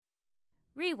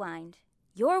Rewind.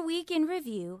 Your Week in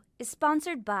Review is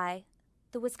sponsored by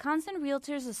the Wisconsin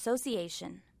Realtors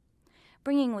Association,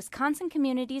 bringing Wisconsin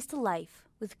communities to life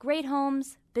with great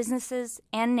homes, businesses,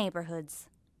 and neighborhoods.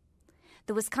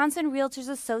 The Wisconsin Realtors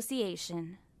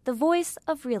Association, the voice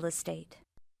of real estate.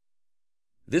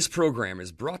 This program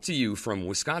is brought to you from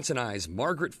WisconsinEye's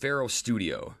Margaret Farrow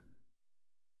Studio.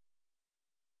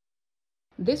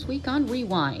 This week on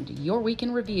Rewind, Your Week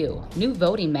in Review. New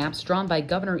voting maps drawn by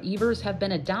Governor Evers have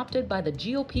been adopted by the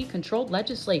GOP-controlled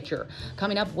legislature.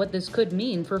 Coming up, what this could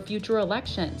mean for future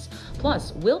elections.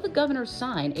 Plus, will the governor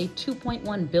sign a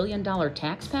 $2.1 billion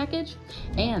tax package?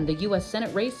 And the U.S.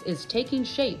 Senate race is taking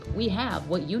shape. We have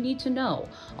what you need to know.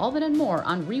 All that and more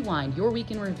on Rewind, Your Week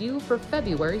in Review for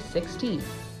February 16th.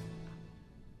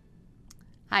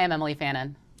 Hi, I'm Emilee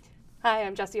Fannon. Hi,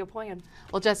 I'm Jessie Opoien.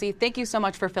 Well, Jessie, thank you so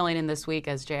much for filling in this week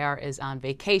as JR is on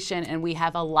vacation, and we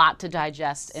have a lot to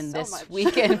digest in this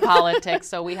week in politics.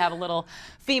 So we have a little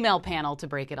female panel to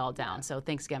break it all down. So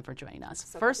thanks again for joining us.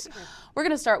 So first, we're going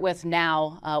to start with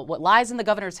now what lies in the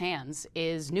governor's hands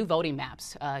is new voting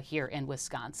maps here in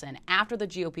Wisconsin after the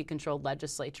GOP-controlled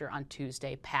legislature on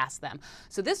Tuesday passed them.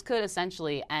 So this could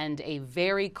essentially end a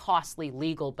very costly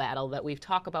legal battle that we've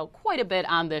talked about quite a bit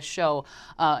on this show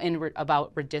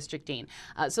about redistricting.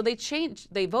 So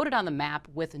they voted on the map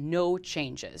with no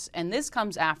changes. And this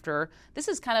comes after, this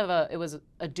is kind of it was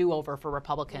a do-over for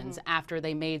Republicans after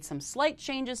they made some slight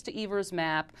changes to Evers'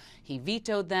 map. He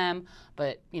vetoed them.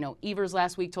 But, Evers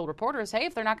last week told reporters, hey,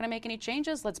 if they're not going to make any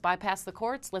changes, let's bypass the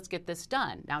courts. Let's get this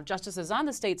done. Now, justices on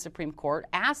the state Supreme Court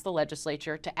asked the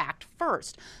legislature to act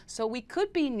first. So we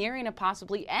could be nearing a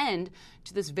possibly end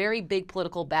to this very big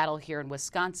political battle here in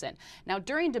Wisconsin. Now,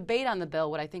 during debate on the bill,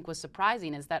 what I think was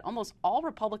surprising is that almost all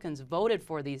Republicans voted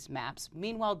for these maps.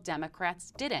 Meanwhile,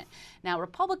 Democrats didn't. Now,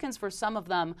 Republicans, for some of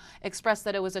them, expressed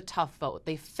that it was a tough vote.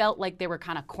 They felt like they were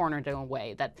kind of cornered in a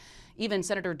way that even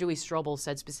Senator Dewey Strobel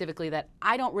said specifically that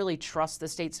I don't really trust the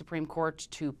state Supreme Court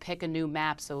to pick a new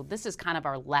map, so this is kind of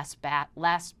our last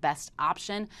best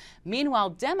option.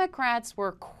 Meanwhile, Democrats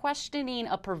were questioning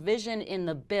a provision in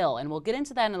the bill, and we'll get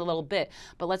into that in a little bit,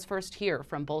 but let's first hear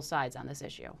from both sides on this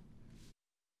issue.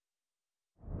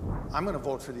 I'm going to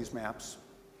vote for these maps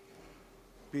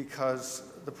because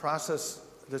the process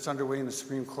that's underway in the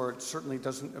Supreme Court certainly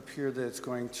doesn't appear that it's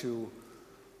going to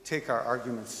take our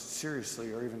arguments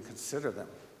seriously or even consider them.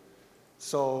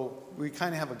 So we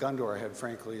kind of have a gun to our head,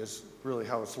 frankly, is really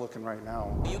how it's looking right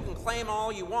now. You can claim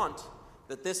all you want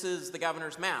that this is the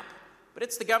governor's map, but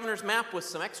it's the governor's map with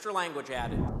some extra language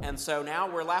added. And so now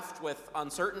we're left with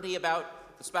uncertainty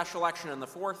about the special election in the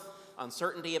 4th,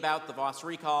 uncertainty about the Voss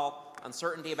recall,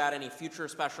 uncertainty about any future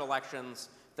special elections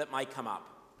that might come up.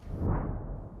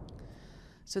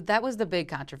 So that was the big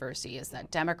controversy, is that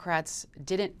Democrats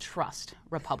didn't trust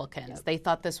Republicans. Yep. They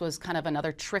thought this was kind of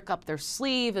another trick up their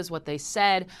sleeve, is what they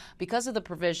said, because of the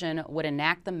provision would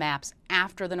enact the maps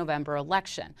after the November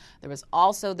election. There was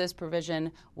also this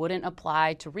provision wouldn't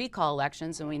apply to recall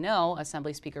elections, and we know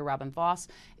Assembly Speaker Robin Voss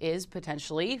is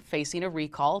potentially facing a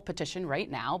recall petition right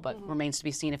now, but remains to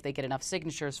be seen if they get enough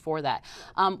signatures for that.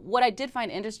 What I did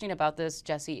find interesting about this,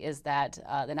 Jessie, is that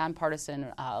the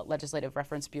Nonpartisan Legislative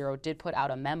Reference Bureau did put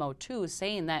out a memo too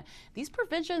saying that these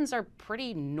provisions are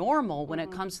pretty normal when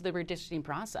it comes to the redistricting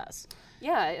process.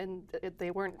 Yeah, and they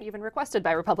weren't even requested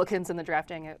by Republicans in the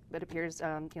drafting. It appears,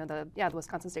 the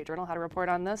Wisconsin State Journal had a report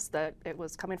on this, that it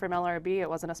was coming from LRB. It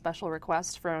wasn't a special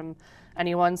request from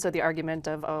anyone. So the argument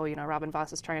of, Robin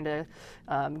Voss is trying to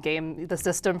game the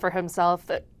system for himself,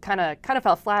 it kind of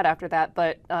fell flat after that.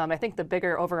 But I think the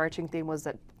bigger overarching theme was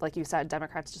that, like you said,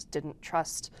 Democrats just didn't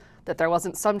trust that there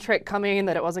wasn't some trick coming,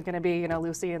 that it wasn't going to be,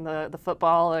 Lucy and the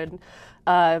football. And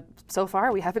so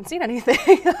far, we haven't seen anything.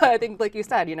 I think, like you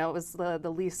said, it was the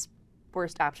least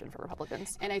worst option for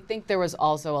Republicans. And I think there was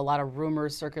also a lot of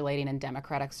rumors circulating in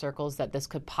Democratic circles that this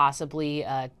could possibly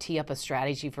tee up a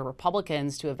strategy for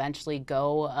Republicans to eventually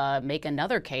go make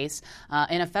another case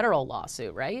in a federal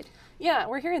lawsuit, right? Yeah,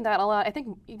 we're hearing that a lot. I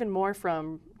think even more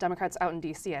from Democrats out in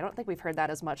D.C. I don't think we've heard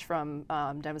that as much from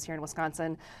Dems here in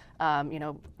Wisconsin.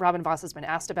 Robin Voss has been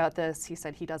asked about this. He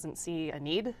said he doesn't see a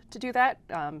need to do that.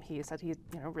 He said he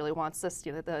really wants this.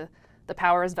 The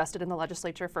power is vested in the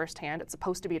legislature firsthand. It's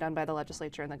supposed to be done by the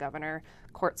legislature and the governor.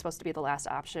 Court's supposed to be the last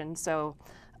option. So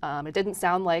it didn't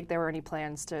sound like there were any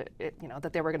plans to,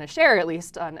 that they were going to share at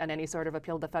least on any sort of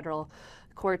appeal to federal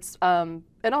courts. And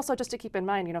also just to keep in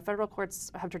mind, federal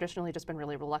courts have traditionally just been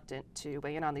really reluctant to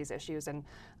weigh in on these issues, and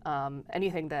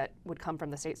anything that would come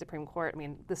from the state Supreme Court. I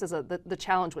mean, this is the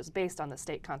challenge was based on the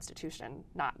state constitution,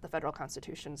 not the federal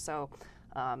constitution. So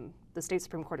the state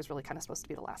Supreme Court is really kind of supposed to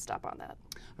be the last stop on that.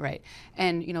 Right.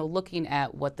 And, looking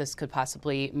at what this could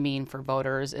possibly mean for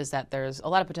voters is that there's a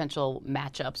lot of potential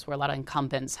matchups where a lot of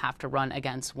incumbents have to run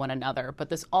against one another. But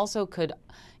this also could,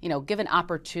 give an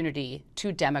opportunity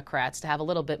to Democrats to have a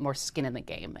little bit more skin in the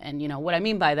game. And, what I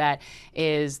mean by that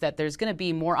is that there's going to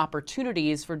be more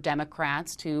opportunities for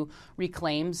Democrats to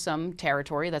reclaim some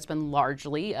territory that's been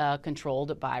largely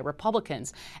controlled by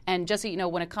Republicans. And Jessie,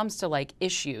 when it comes to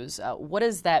issues, what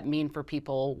does that mean for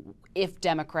people if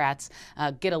Democrats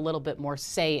get a little bit more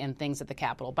say in things at the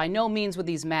Capitol? By no means would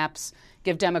these maps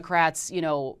give Democrats,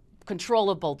 control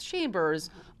of both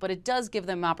chambers, but it does give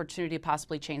them an opportunity to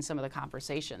possibly change some of the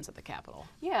conversations at the Capitol.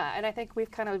 Yeah, and I think we've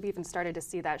kind of even started to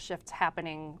see that shift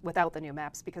happening without the new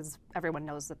maps because everyone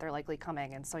knows that they're likely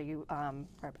coming. And so you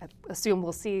assume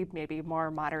we'll see maybe more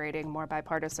moderating, more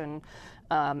bipartisan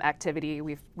activity.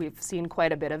 We've seen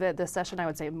quite a bit of it this session. I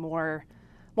would say more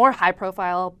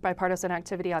high-profile bipartisan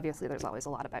activity. Obviously, there's always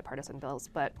a lot of bipartisan bills,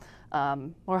 but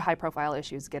more high-profile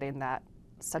issues getting that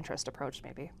centrist approach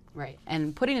maybe. Right.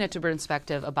 And putting it into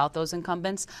perspective about those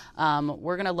incumbents,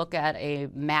 we're going to look at a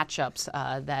matchups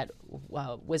that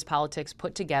WisPolitics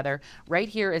put together. Right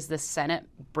here is the Senate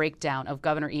breakdown of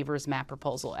Governor Evers' map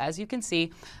proposal. As you can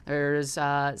see, there's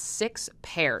 6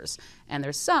 pairs. And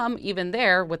there's some, even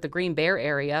there with the Green Bear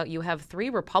area, you have 3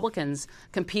 Republicans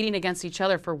competing against each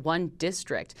other for one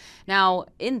district. Now,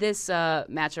 in this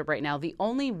matchup right now, the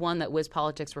only one that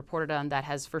WisPolitics reported on that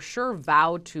has for sure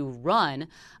vowed to run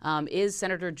is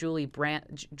Senator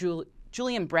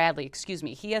Julian Bradley,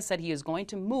 He has said he is going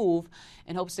to move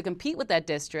in hopes to compete with that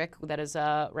district that is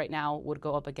right now would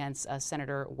go up against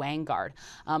Senator Wangard.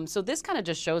 So this kind of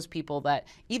just shows people that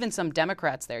even some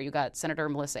Democrats there, you got Senator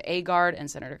Melissa Agard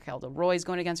and Senator Kelda Roy's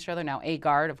going against each other. Now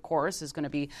Agard, of course, is going to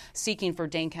be seeking for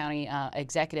Dane County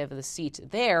executive of the seat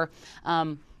there.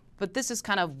 But this is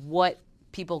kind of what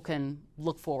people can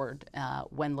look forward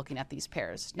when looking at these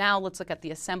pairs. Now let's look at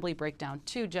the assembly breakdown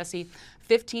too, Jessie.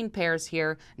 15 pairs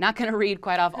here. Not going to read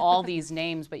quite off all these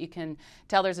names, but you can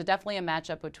tell there's definitely a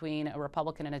matchup between a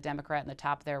Republican and a Democrat in the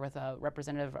top there with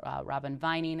Representative Robin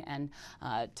Vining and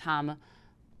Tom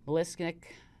Blisknick.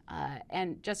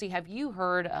 And Jessie, have you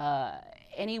heard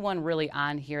anyone really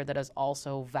on here that has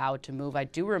also vowed to move? I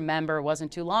do remember it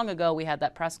wasn't too long ago we had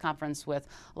that press conference with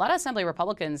a lot of Assembly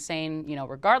Republicans saying,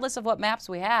 regardless of what maps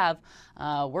we have,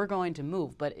 we're going to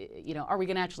move. But, are we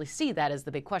going to actually see that is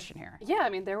the big question here? Yeah, I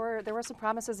mean, there were some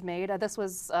promises made. This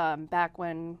was back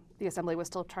when the Assembly was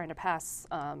still trying to pass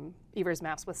Evers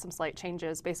maps with some slight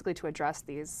changes, basically to address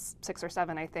these 6 or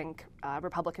 7, I think,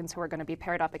 Republicans who are going to be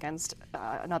paired up against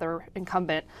another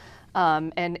incumbent.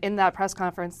 And in that press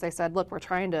conference, they said, look, we're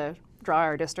trying to draw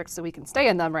our districts so we can stay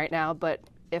in them right now, but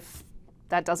if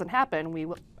that doesn't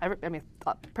happen,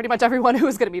 pretty much everyone who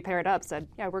was going to be paired up said,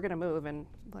 yeah, we're going to move, and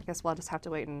I guess we'll just have to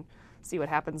wait and see what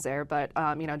happens there. But,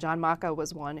 John Maka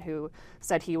was one who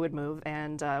said he would move,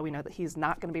 and we know that he's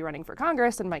not going to be running for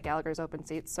Congress in Mike Gallagher's open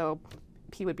seat, so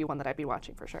he would be one that I'd be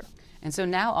watching for sure. And so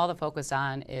now all the focus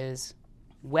on is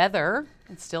whether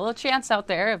it's still a chance out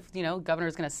there if governor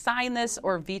is going to sign this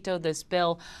or veto this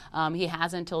bill. He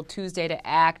has until Tuesday to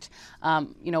act.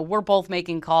 We're both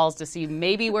making calls to see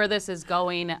maybe where this is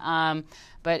going,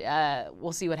 but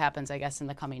we'll see what happens, I guess, in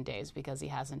the coming days because he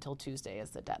has until Tuesday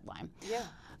as the deadline. Yeah.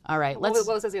 All right. What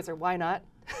was his answer? Why not?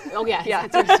 Oh, yeah.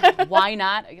 Yeah. Why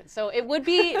not? So it would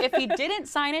be, if he didn't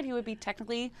sign it, he would be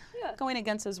technically going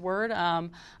against his word.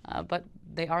 But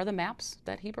they are the maps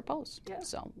that he proposed. Yeah.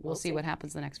 So we'll see what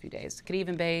happens the next few days. Could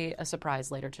even be a surprise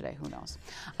later today. Who knows?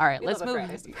 All right. Let's move.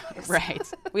 Right.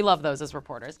 We love those as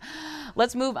reporters.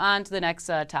 Let's move on to the next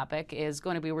topic. Is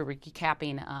going to be we're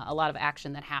recapping a lot of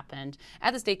action that happened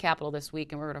at the state capitol this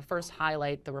week. And we're going to first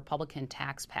highlight the Republican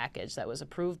tax package that was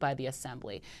approved by the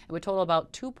Assembly. It would total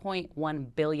about $2.1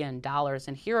 billion.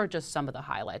 And here are just some of the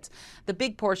highlights. The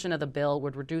big portion of the bill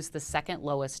would reduce the second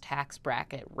lowest tax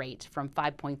bracket rate from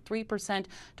 5.3%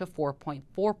 to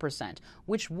 4.4%,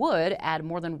 which would add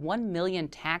more than 1 million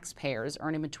taxpayers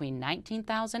earning between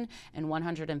 $19,000 and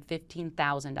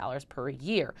 $115,000 per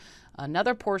year.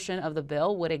 Another portion of the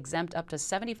bill would exempt up to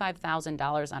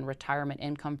 $75,000 on retirement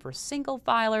income for single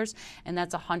filers, and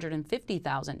that's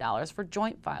 $150,000 for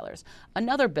joint filers.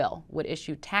 Another bill would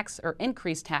issue tax or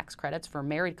increase tax credits for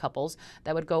married couples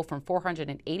that would go from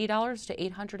 $480 to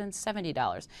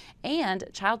 $870. And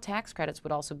child tax credits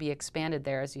would also be expanded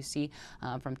there, as you see,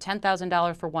 from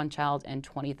 $10,000 for one child and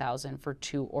 $20,000 for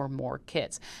 2 or more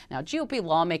kids. Now, GOP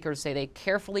lawmakers say they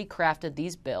carefully crafted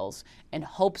these bills in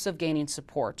hopes of gaining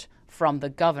support from the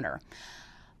governor.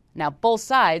 Now, both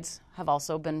sides have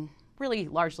also been really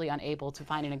largely unable to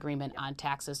find an agreement on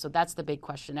taxes. So that's the big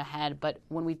question ahead. But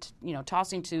when we,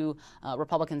 tossing to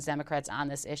Republicans, Democrats on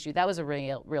this issue, that was a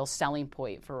real selling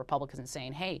point for Republicans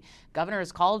saying, hey, Governor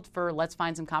has called for let's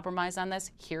find some compromise on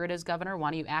this. Here it is, Governor.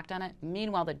 Why don't you act on it?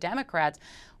 Meanwhile, the Democrats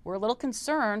were a little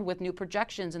concerned with new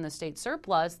projections in the state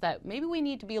surplus that maybe we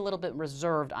need to be a little bit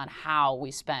reserved on how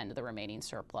we spend the remaining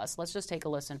surplus. Let's just take a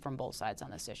listen from both sides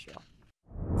on this issue.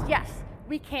 Yes,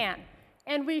 we can,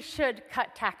 and we should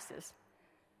cut taxes.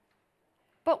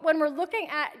 But when we're looking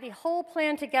at the whole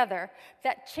plan together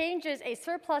that changes a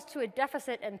surplus to a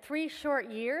deficit in 3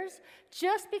 short years,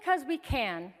 just because we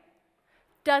can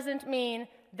doesn't mean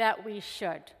that we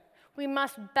should. We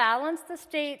must balance the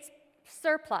state's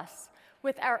surplus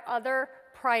with our other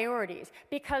priorities,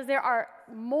 because there are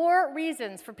more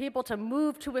reasons for people to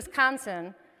move to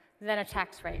Wisconsin than a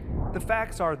tax rate. The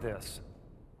facts are this.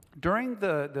 During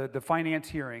the finance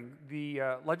hearing, the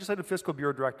Legislative Fiscal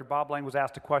Bureau Director, Bob Lang, was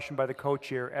asked a question by the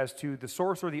co-chair as to the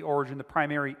source or the origin, the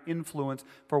primary influence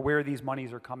for where these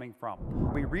monies are coming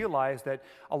from. We realized that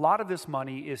a lot of this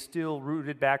money is still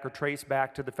rooted back or traced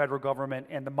back to the federal government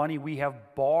and the money we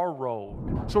have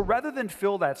borrowed. So rather than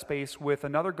fill that space with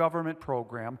another government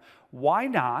program, why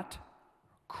not,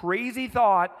 crazy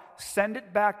thought, send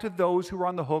it back to those who are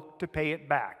on the hook to pay it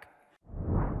back?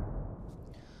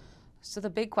 So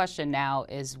the big question now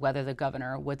is whether the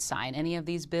governor would sign any of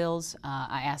these bills.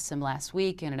 I asked him last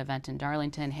week in an event in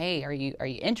Darlington, hey, are you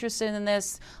interested in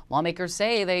this? Lawmakers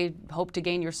say they hope to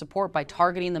gain your support by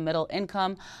targeting the middle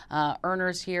income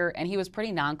earners here. And he was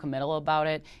pretty non-committal about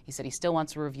it. He said he still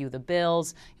wants to review the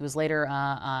bills. He was later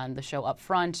on the show up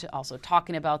front also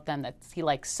talking about them, that he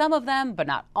likes some of them, but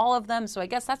not all of them. So I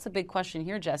guess that's the big question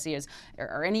here, Jessie, is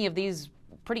are any of these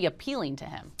pretty appealing to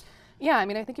him? Yeah, I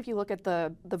mean, I think if you look at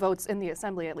the votes in the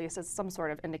Assembly, at least, as some sort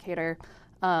of indicator,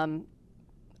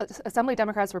 Assembly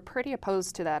Democrats were pretty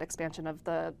opposed to that expansion of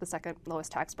the second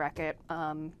lowest tax bracket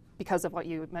because of what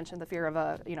you mentioned, the fear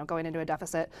of going into a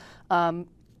deficit.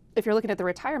 If you're looking at the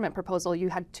retirement proposal, you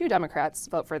had 2 Democrats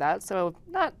vote for that, so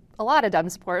not a lot of Dem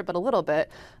support, but a little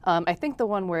bit. I think the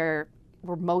one where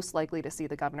we're most likely to see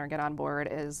the governor get on board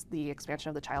is the expansion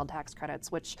of the child tax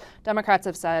credits, which Democrats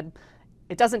have said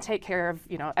it doesn't take care of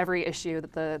every issue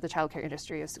that the child care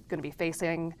industry is going to be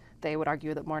facing. They would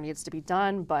argue that more needs to be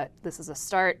done, but this is a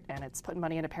start, and it's putting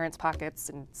money into parents' pockets,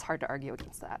 and it's hard to argue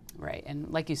against that. Right, and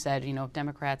like you said,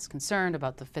 Democrats concerned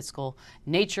about the fiscal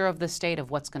nature of the state,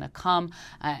 of what's going to come.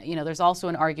 There's also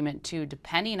an argument, too,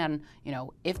 depending on,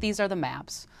 if these are the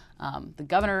maps, the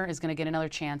governor is going to get another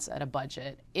chance at a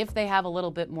budget. If they have a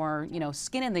little bit more,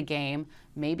 skin in the game,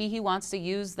 maybe he wants to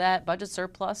use that budget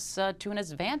surplus to an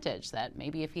advantage. That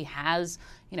maybe if he has,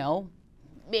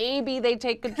 maybe they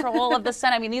take control of the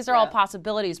Senate. I mean, these are all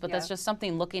possibilities, but that's just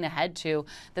something looking ahead to,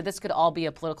 that this could all be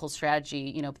a political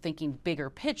strategy, thinking bigger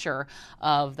picture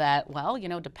of that, well,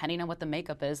 depending on what the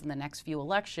makeup is in the next few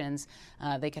elections,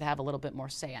 they could have a little bit more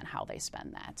say on how they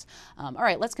spend that. All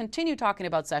right, let's continue talking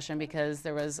about session because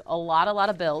there was a lot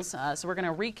of bills. So we're going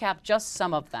to recap just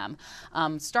some of them.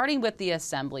 Starting with the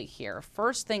Assembly here.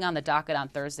 First thing on the docket on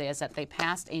Thursday is that they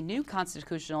passed a new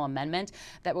constitutional amendment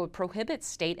that would prohibit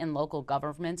state and local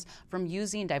governments from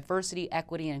using diversity,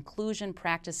 equity, and inclusion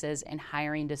practices in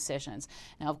hiring decisions.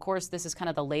 Now, of course, this is kind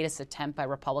of the latest attempt by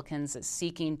Republicans at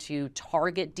seeking to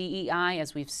target DEI,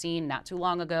 as we've seen not too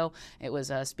long ago. It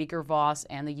was Speaker Voss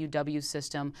and the UW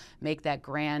system make that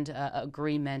grand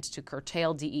agreement to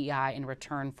curtail DEI in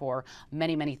return for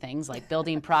many, many things like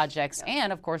building projects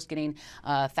and, of course, getting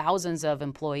thousands of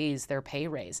employees their pay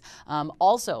raise.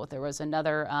 Also, there was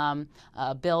another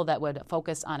bill that would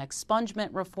focus on expungement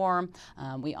reform.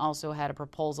 We also had a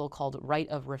proposal called right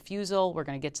of refusal. We're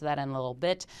going to get to that in a little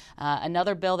bit.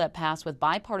 Another bill that passed with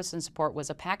bipartisan support was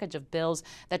a package of bills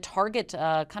that target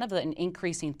kind of an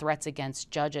increasing threats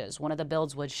against judges. One of the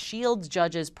bills would shield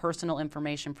judges' personal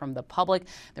information from the public.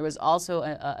 There was also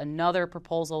another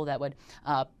proposal that would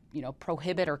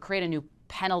prohibit or create a new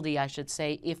penalty, I should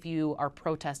say, if you are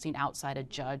protesting outside a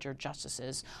judge or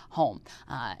justice's home.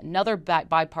 Another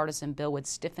bipartisan bill would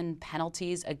stiffen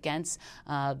penalties against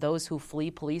those who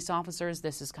flee police officers.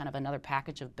 This is kind of another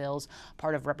package of bills.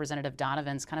 Part of Representative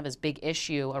Donovan's kind of his big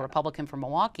issue, a Republican from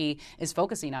Milwaukee, is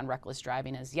focusing on reckless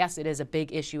driving. As yes, it is a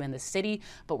big issue in the city,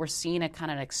 but we're seeing it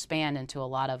kind of expand into a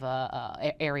lot of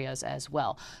areas as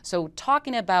well. So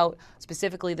talking about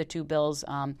specifically the 2 bills,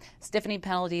 stiffening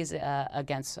penalties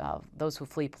against those who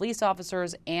flee police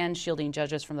officers and shielding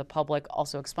judges from the public,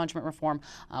 also expungement reform.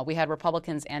 We had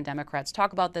Republicans and Democrats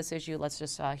talk about this issue. Let's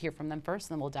just hear from them first,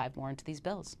 and then we'll dive more into these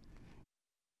bills.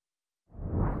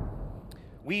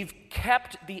 We've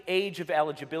kept the age of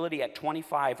eligibility at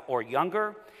 25 or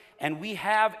younger, And we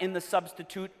have in the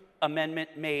substitute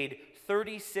amendment made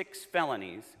 36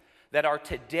 felonies that are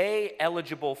today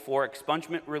eligible for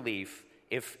expungement relief.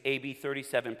 If AB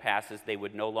 37 passes, they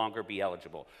would no longer be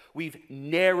eligible. We've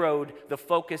narrowed the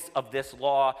focus of this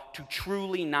law to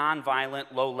truly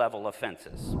nonviolent, low-level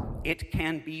offenses. It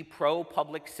can be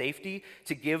pro-public safety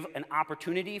to give an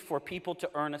opportunity for people to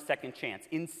earn a second chance,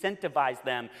 incentivize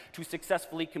them to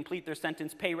successfully complete their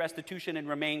sentence, pay restitution, and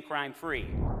remain crime-free.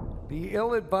 The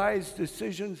ill-advised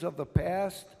decisions of the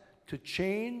past to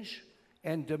change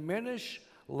and diminish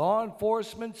law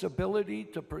enforcement's ability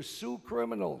to pursue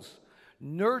criminals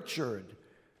nurtured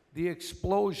the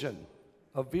explosion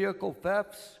of vehicle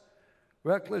thefts,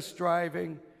 reckless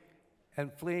driving,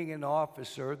 and fleeing an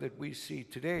officer that we see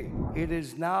today. It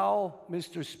is now,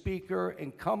 Mr. Speaker,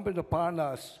 incumbent upon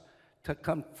us to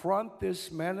confront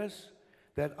this menace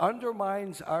that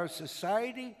undermines our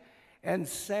society and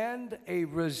send a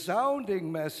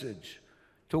resounding message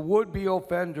to would-be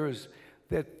offenders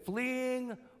that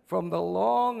fleeing from the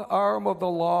long arm of the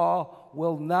law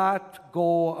will not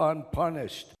go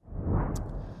unpunished.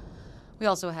 We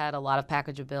also had a lot of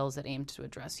package of bills that aimed to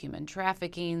address human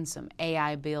trafficking, some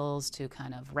AI bills to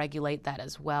kind of regulate that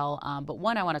as well. But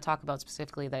one I want to talk about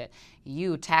specifically that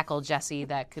you tackled, Jessie,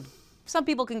 that some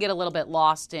people can get a little bit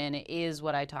lost in is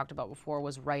what I talked about before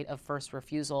was right of first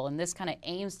refusal. And this kind of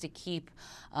aims to keep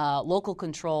local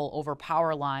control over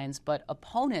power lines, but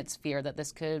opponents fear that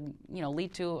this could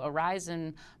lead to a rise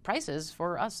in prices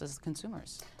for us as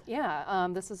consumers. Yeah,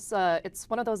 this is it's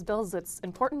one of those bills that's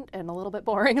important and a little bit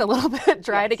boring, a little bit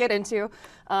dry to get into.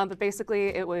 But basically,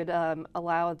 it would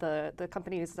allow the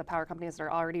companies, the power companies that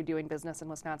are already doing business in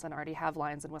Wisconsin, already have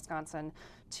lines in Wisconsin,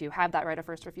 to have that right of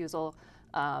first refusal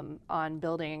on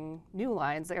building new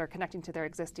lines that are connecting to their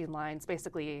existing lines,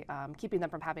 basically keeping them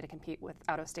from having to compete with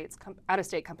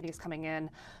out-of-state companies coming in.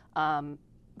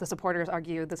 The supporters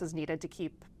argue this is needed to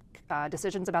keep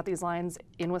decisions about these lines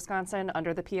in Wisconsin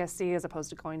under the PSC, as opposed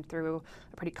to going through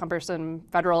a pretty cumbersome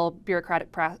federal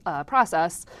bureaucratic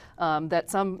process that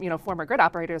some former grid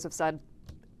operators have said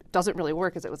doesn't really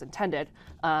work as it was intended.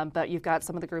 But you've got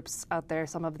some of the groups out there,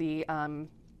 some of the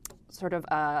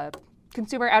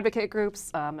consumer advocate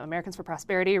groups, Americans for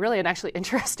Prosperity, really an actually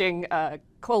interesting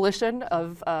coalition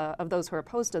of those who are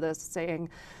opposed to this, saying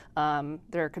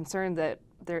they're concerned that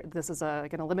this is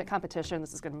going to limit competition,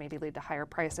 this is going to maybe lead to higher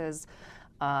prices,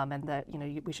 and that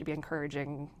we should be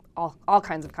encouraging all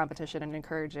kinds of competition and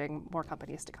encouraging more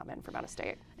companies to come in from out of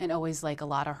state. And always like a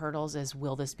lot of hurdles is,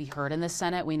 will this be heard in the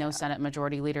Senate? We know Senate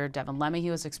Majority Leader Devin Lemmy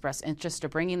has expressed interest to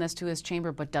bringing this to his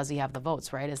chamber, but does he have the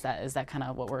votes, right? Is that kind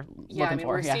of what we're looking for?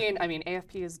 We're seeing,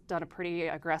 AFP has done a pretty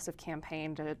aggressive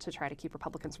campaign to try to keep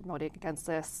Republicans from voting against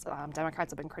this.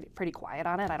 Democrats have been pretty quiet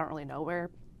on it. I don't really know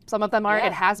where some of them are. Yeah.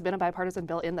 It has been a bipartisan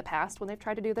bill in the past when they've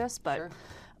tried to do this, but sure.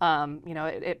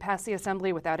 It passed the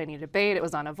Assembly without any debate. It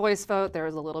was on a voice vote. There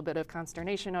was a little bit of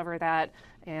consternation over that.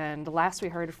 And last we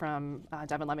heard from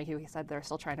Devin Lemmy, he said they're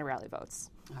still trying to rally votes.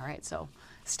 All right, so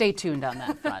stay tuned on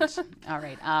that front. All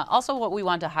right. Also, what we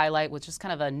want to highlight was just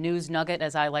kind of a news nugget,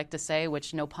 as I like to say,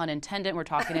 which no pun intended. We're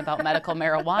talking about medical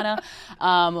marijuana.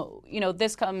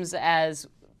 This comes as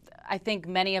I think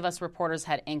many of us reporters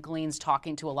had inklings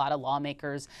talking to a lot of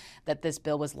lawmakers that this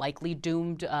bill was likely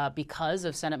doomed because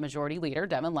of Senate Majority Leader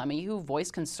Devin Lemmy, who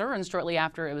voiced concerns shortly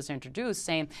after it was introduced,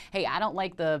 saying, hey, I don't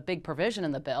like the big provision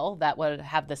in the bill that would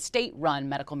have the state-run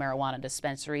medical marijuana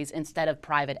dispensaries instead of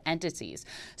private entities.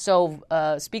 So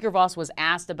Speaker Voss was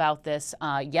asked about this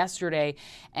yesterday,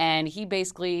 and he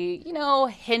basically,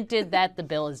 hinted that the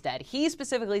bill is dead. He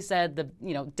specifically said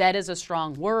dead is a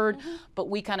strong word, but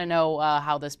we kind of know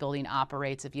how this building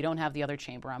operates. If you don't have the other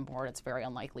chamber on board, it's very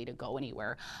unlikely to go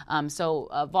anywhere. So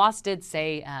Voss did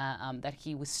say that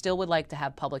he still would like to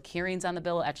have public hearings on the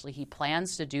bill. Actually, he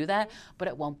plans to do that, but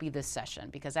it won't be this session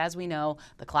because, as we know,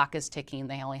 the clock is ticking.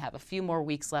 They only have a few more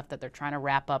weeks left that they're trying to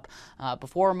wrap up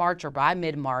before March or by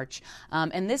mid-March.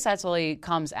 And this actually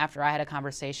comes after I had a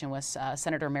conversation with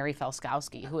Senator Mary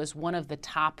Felskowski, who is one of the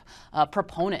top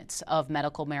proponents of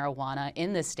medical marijuana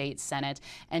in the state Senate.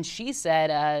 And she said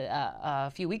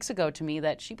a few weeks ago to me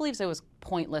that she believes it was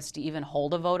pointless to even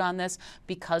hold a vote on this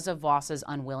because of Voss's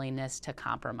unwillingness to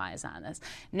compromise on this.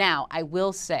 Now, I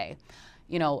will say,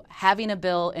 having a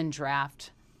bill in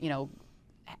draft,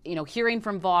 hearing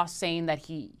from Voss saying that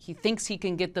he thinks he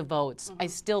can get the votes, I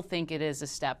still think it is a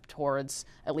step towards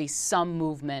at least some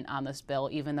movement on this bill,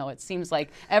 even though it seems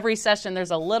like every session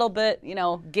there's a little bit,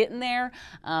 getting there,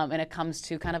 and it comes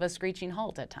to kind of a screeching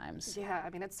halt at times. Yeah, I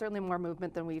mean, it's certainly more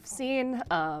movement than we've seen.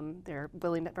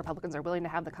 Republicans are willing to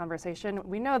have the conversation.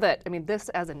 We know that, this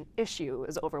as an issue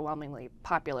is overwhelmingly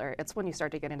popular. It's when you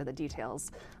start to get into the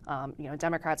details.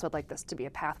 Democrats would like this to be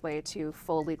a pathway to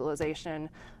full legalization.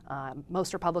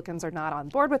 Most Republicans are not on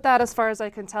board with that, as far as I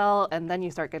can tell. And then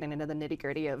you start getting into the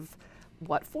nitty-gritty of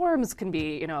what forms can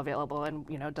be, available,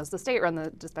 and does the state run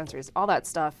the dispensaries, all that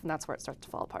stuff, and that's where it starts to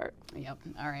fall apart. Yep.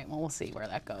 All right. Well, we'll see where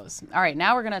that goes. All right.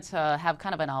 Now we're going to have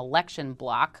kind of an election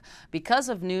block because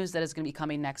of news that is going to be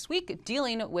coming next week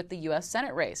dealing with the U.S.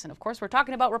 Senate race, and of course we're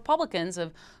talking about Republicans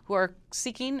who are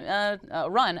seeking a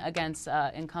run against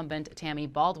incumbent Tammy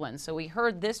Baldwin. So we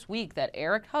heard this week that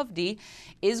Eric Hovde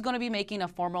is going to be making a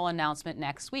formal announcement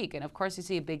next week, and of course you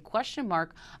see a big question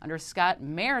mark under Scott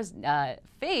Mayer's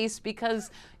face because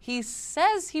he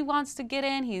says he wants to get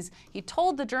in. He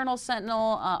told the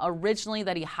Journal-Sentinel originally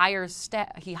that he hired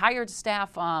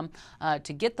staff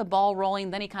to get the ball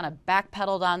rolling. Then he kind of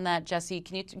backpedaled on that. Jessie,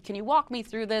 can you walk me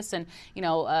through this and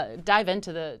dive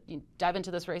into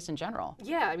this race in general?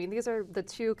 Yeah, these are the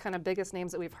two kind of biggest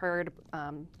names that we've heard.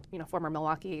 Former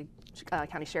Milwaukee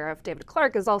County Sheriff David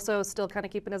Clark is also still kind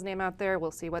of keeping his name out there. We'll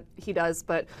see what he does,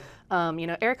 but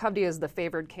Eric Hovde is the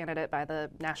favored candidate by the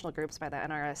national groups, by the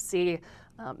NRSC.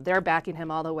 They're backing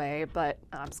him all the way, but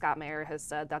Scott Mayer has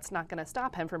said that's not going to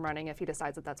stop him from running if he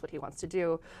decides that that's what he wants to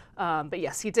do. But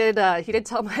yes, he did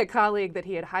tell my colleague that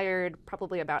he had hired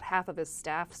probably about half of his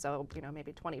staff, so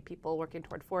maybe 20 people working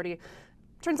toward 40.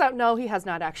 Turns out, no, he has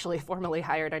not actually formally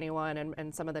hired anyone,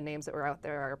 and some of the names that were out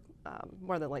there are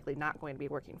more than likely not going to be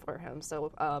working for him.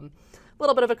 So a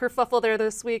little bit of a kerfuffle there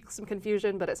this week, some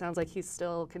confusion, but it sounds like he's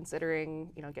still considering,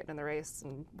 getting in the race,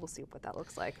 and we'll see what that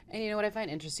looks like. And what I find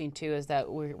interesting, too, is that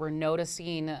we're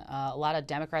noticing a lot of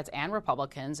Democrats and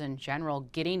Republicans in general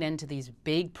getting into these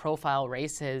big profile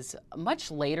races much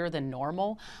later than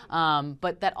normal,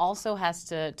 but that also has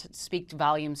to speak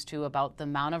volumes, too, about the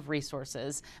amount of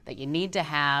resources that you need to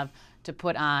have to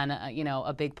put on,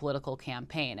 a big political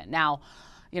campaign. And now,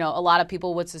 a lot of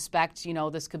people would suspect,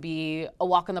 this could be a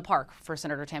walk in the park for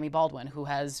Senator Tammy Baldwin, who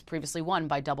has previously won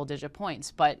by double-digit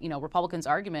points. But, Republicans'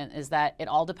 argument is that it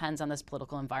all depends on this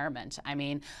political environment.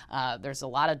 There's a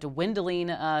lot of dwindling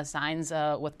signs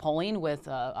with polling with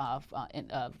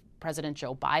President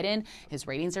Joe Biden. His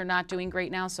ratings are not doing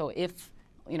great now. So if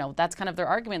that's kind of their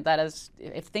argument, that is,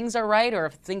 if things are right, or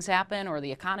if things happen, or the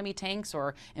economy tanks,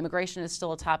 or immigration is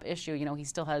still a top issue, he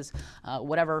still has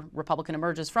whatever Republican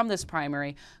emerges from this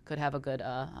primary could have a good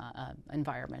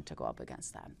environment to go up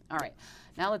against that. All right,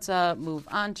 now let's move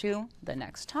on to the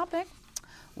next topic,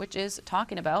 which is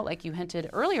talking about, like you hinted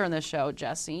earlier in the show,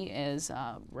 Jessie, is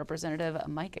Representative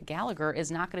Mike Gallagher is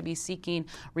not going to be seeking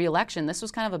re-election. This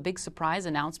was kind of a big surprise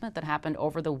announcement that happened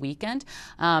over the weekend.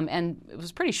 And it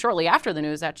was pretty shortly after the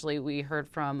news, actually, we heard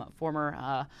from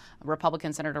former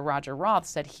Republican Senator Roger Roth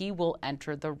said he will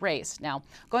enter the race. Now,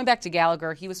 going back to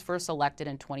Gallagher, he was first elected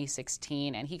in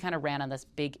 2016, and he kind of ran on this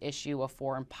big issue of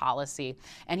foreign policy.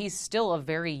 And he's still a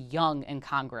very young in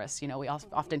Congress. We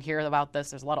often hear about this.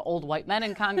 There's a lot of old white men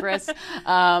in Congress,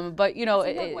 but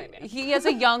he is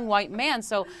a young white man.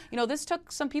 So this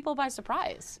took some people by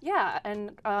surprise. Yeah,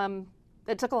 and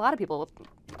it took a lot of people,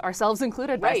 ourselves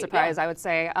included, by surprise, yeah. I would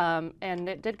say. And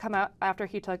it did come out after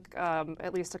he took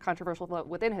at least a controversial vote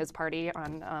within his party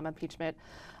on impeachment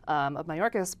of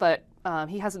Mayorkas, but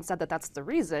he hasn't said that that's the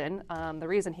reason. The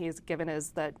reason he's given is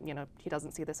that he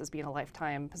doesn't see this as being a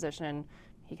lifetime position.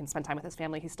 He can spend time with his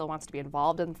family. He still wants to be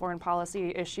involved in foreign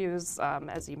policy issues,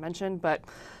 as you mentioned. But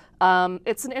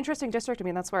it's an interesting district.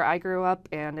 That's where I grew up,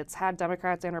 and it's had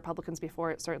Democrats and Republicans before.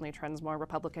 It certainly trends more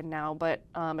Republican now, but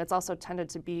it's also tended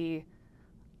to be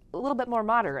a little bit more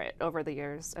moderate over the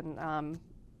years. And,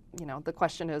 the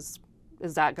question is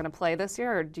that going to play this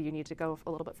year, or do you need to go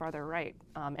a little bit farther right?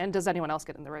 And does anyone else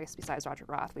get in the race besides Roger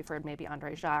Roth? We've heard maybe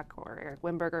Andre Jacques or Eric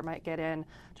Wimberger might get in.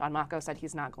 John Mako said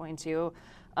he's not going to.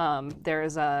 There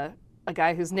is a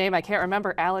guy whose name I can't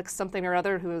remember, Alex something or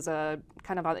other, who's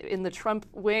kind of in the Trump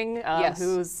wing, yes.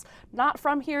 Who's not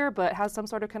from here but has some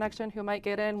sort of connection, who might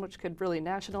get in, which could really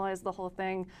nationalize the whole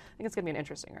thing. I think it's going to be an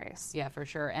interesting race. Yeah, for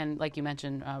sure. And like you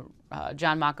mentioned,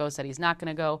 John Mako said he's not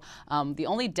going to go. The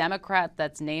only Democrat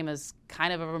that's name is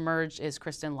kind of emerged is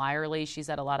Kristen Lyerly. She's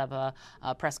at a lot of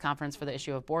a press conference for the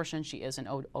issue of abortion. She is an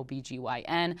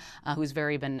OBGYN who's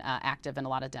been active in a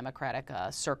lot of Democratic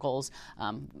circles,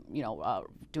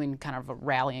 doing kind of a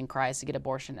rallying cries to get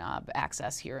abortion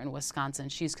access here in Wisconsin.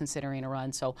 She's considering a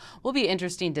run. So will be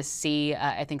interesting to see,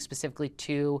 I think specifically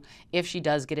too, if she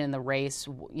does get in the race.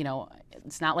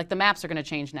 It's not like the maps are going to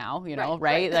change now,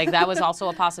 right? Like that was also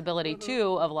a possibility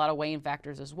too of a lot of weighing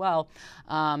factors as well,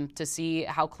 to see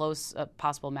how close a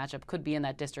possible matchup could be in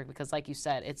that district, because like you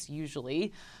said, it's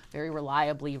usually very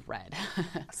reliably red.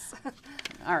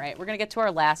 All right, we're going to get to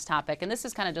our last topic, and this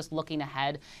is kind of just looking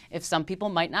ahead. If some people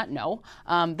might not know,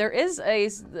 there is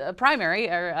a primary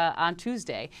on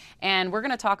Tuesday, and we're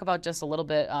going to talk about just a little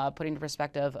bit, putting into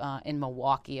perspective in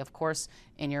Milwaukee. Of course,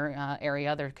 in your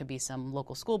area, there could be some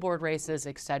local school board races,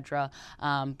 etc.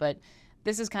 But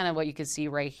this is kind of what you can see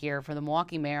right here for the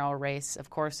Milwaukee mayoral race.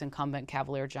 Of course, incumbent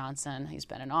Cavalier Johnson, he's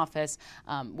been in office,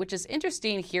 which is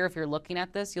interesting here. If you're looking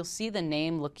at this, you'll see the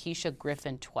name Lakeisha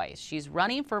Griffin twice. She's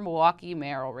running for Milwaukee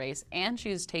mayoral race, and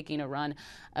she's taking a run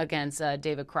against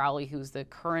David Crowley, who's the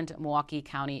current Milwaukee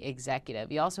County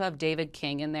executive. You also have David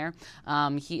King in there.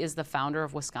 He is the founder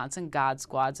of Wisconsin God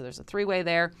Squad, so there's a three-way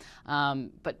there.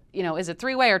 But, is it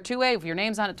three-way or two-way? If your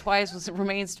name's on it twice, it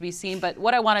remains to be seen. But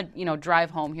what I want to,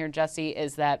 drive home here, Jessie,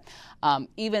 is that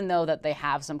even though that they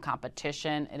have some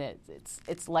competition, and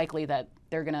it's likely that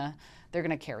they're gonna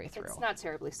carry through. It's not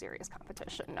terribly serious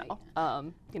competition,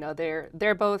 no.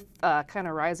 They're both kind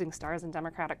of rising stars in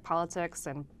Democratic politics,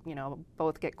 and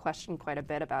both get questioned quite a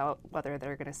bit about whether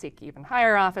they're going to seek even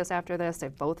higher office after this.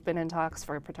 They've both been in talks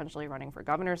for potentially running for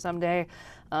governor someday,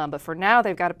 but for now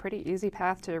they've got a pretty easy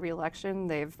path to re-election.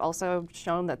 They've also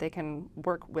shown that they can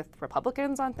work with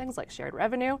Republicans on things like shared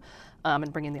revenue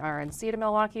and bringing the RNC to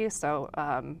Milwaukee. So.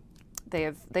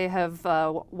 They have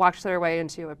walked their way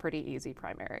into a pretty easy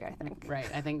primary, I think. Right.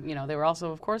 I think, they were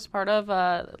also, of course, part of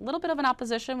a little bit of an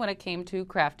opposition when it came to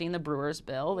crafting the Brewers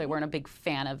bill. They weren't a big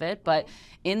fan of it. But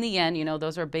in the end,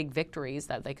 those are big victories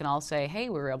that they can all say, hey,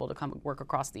 we were able to come work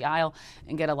across the aisle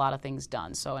and get a lot of things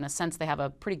done. So in a sense, they have a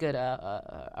pretty good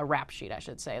a rap sheet, I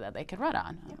should say, that they can run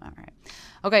on. Yeah. All right.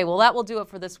 Okay, well, that will do it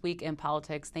for this week in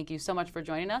politics. Thank you so much for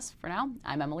joining us. For now,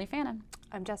 I'm Emilee Fannon.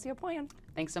 I'm Jessie Opoien.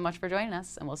 Thanks so much for joining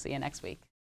us, and we'll see you next week.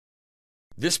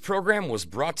 This program was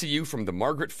brought to you from the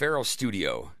Margaret Farrow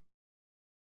Studio.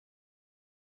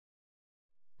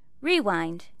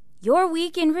 Rewind. Your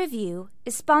Week in Review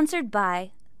is sponsored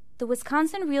by the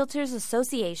Wisconsin Realtors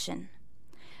Association,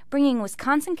 bringing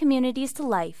Wisconsin communities to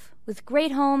life with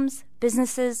great homes,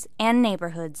 businesses, and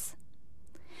neighborhoods.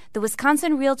 The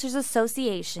Wisconsin Realtors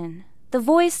Association, the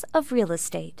voice of real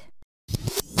estate.